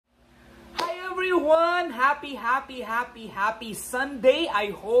everyone! Happy Sunday! I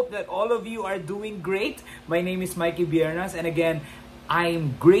hope that all of you are doing great. My name is Mikey Biernas, and again,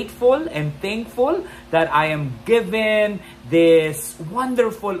 I'm grateful and thankful that I am given this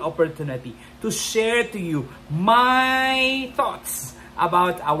wonderful opportunity to share to you my thoughts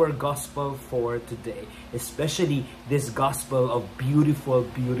about our gospel for today, especially this gospel of beautiful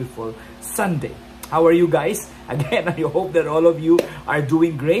Sunday. How are you guys? Again, I hope that all of you are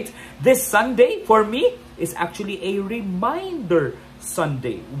doing great. This Sunday, for me, is actually a reminder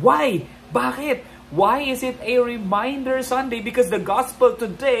Sunday. Why? Bakit? Why is it a reminder Sunday? Because the gospel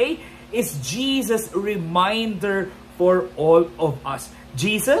today is Jesus' reminder for all of us.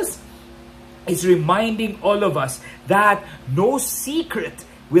 Jesus is reminding all of us that no secret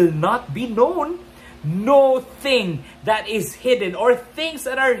will not be known. No thing that is hidden or things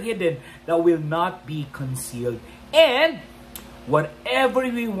that are hidden that will not be concealed. And whatever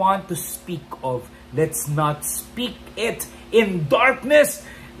we want to speak of, let's not speak it in darkness.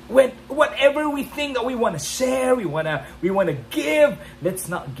 When whatever we think that we want to share, we want to give, let's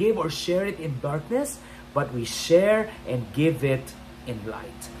not give or share it in darkness, but we share and give it in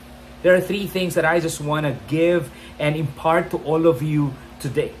light. There are three things that I just want to give and impart to all of you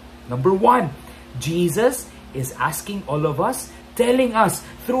today. Number one, Jesus is asking all of us, telling us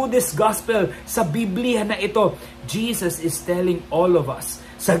through this gospel, sa Biblia na ito, Jesus is telling all of us,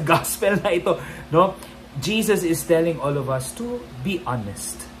 sa gospel na ito, no? Jesus is telling all of us to be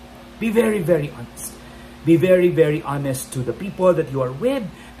honest. Be very honest. Be very honest to the people that you are with,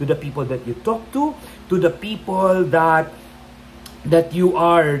 to the people that you talk to the people that you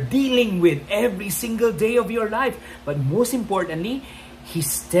are dealing with every single day of your life. But most importantly,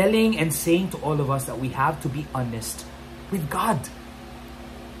 He's telling and saying to all of us that we have to be honest with God.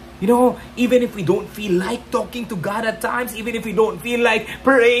 You know, even if we don't feel like talking to God at times, even if we don't feel like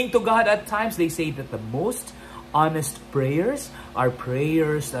praying to God at times, they say that the most honest prayers are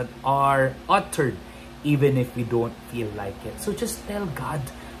prayers that are uttered even if we don't feel like it. So just tell God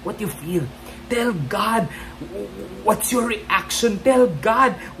what you feel. Tell God what's your reaction. Tell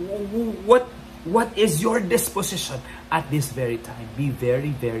God what is your disposition at this very time. Be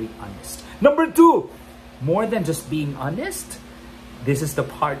very honest. Number two, more than just being honest, this is the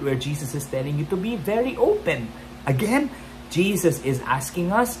part where Jesus is telling you to be very open. Again, Jesus is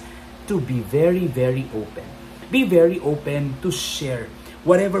asking us to be very open. Be very open to share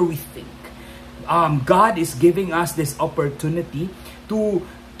whatever we think. God is giving us this opportunity to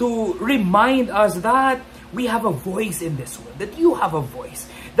remind us that we have a voice in this world, that you have a voice,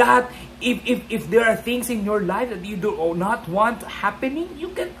 that if there are things in your life that you do not want happening, you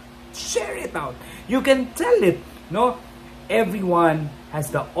can share it out. You can tell it. No, everyone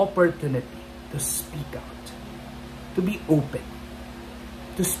has the opportunity to speak out, to be open,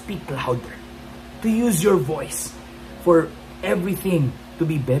 to speak louder, to use your voice for everything to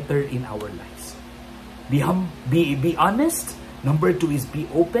be better in our lives. Be honest. Number two is be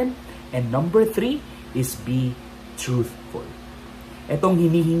open. And number three is be truthful. Itong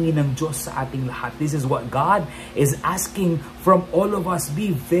hinihingi ng Diyos sa ating lahat. This is what God is asking from all of us.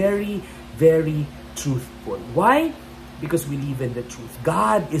 Be very truthful. Why? Because we live in the truth.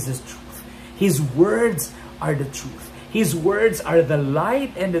 God is the truth. His words are the truth. His words are the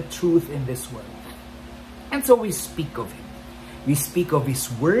light and the truth in this world. And so we speak of Him. We speak of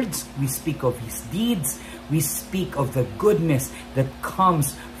His words. We speak of His deeds. We speak of the goodness that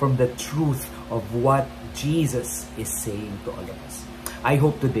comes from the truth of what Jesus is saying to all of us. I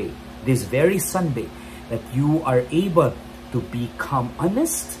hope today, this very Sunday, that you are able to become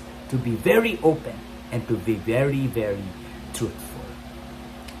honest, to be very open, and to be very truthful.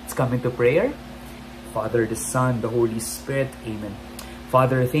 Let's come into prayer. Father, the Son, the Holy Spirit. Amen.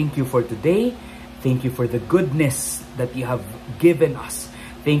 Father, thank you for today. Thank you for the goodness that you have given us.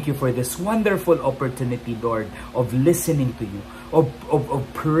 Thank you for this wonderful opportunity, Lord, of listening to you, of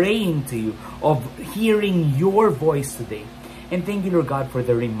praying to you, of hearing your voice today. And thank you, Lord God, for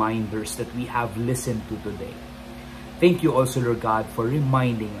the reminders that we have listened to today. Thank you also, Lord God, for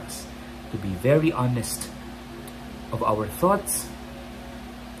reminding us to be very honest of our thoughts,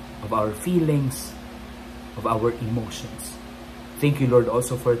 of our feelings, of our emotions. Thank you, Lord,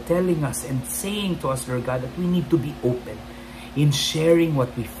 also for telling us and saying to us, Lord God, that we need to be open in sharing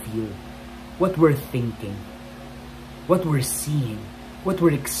what we feel, what we're thinking, what we're seeing, what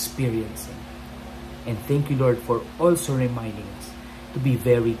we're experiencing. And thank you, Lord, for also reminding us to be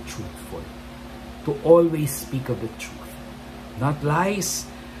very truthful, to always speak of the truth. Not lies,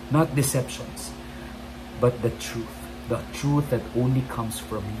 not deceptions, but the truth that only comes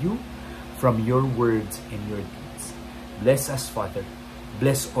from you, from your words and your deeds. Bless us, Father.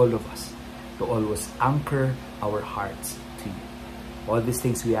 Bless all of us. to always anchor our hearts to you. All these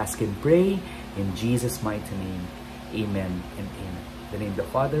things we ask and pray in Jesus' mighty name. Amen and amen. In the name of the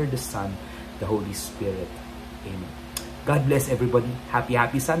Father, the Son, the Holy Spirit. Amen. God bless everybody.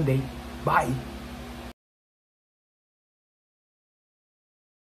 Happy Sunday. Bye.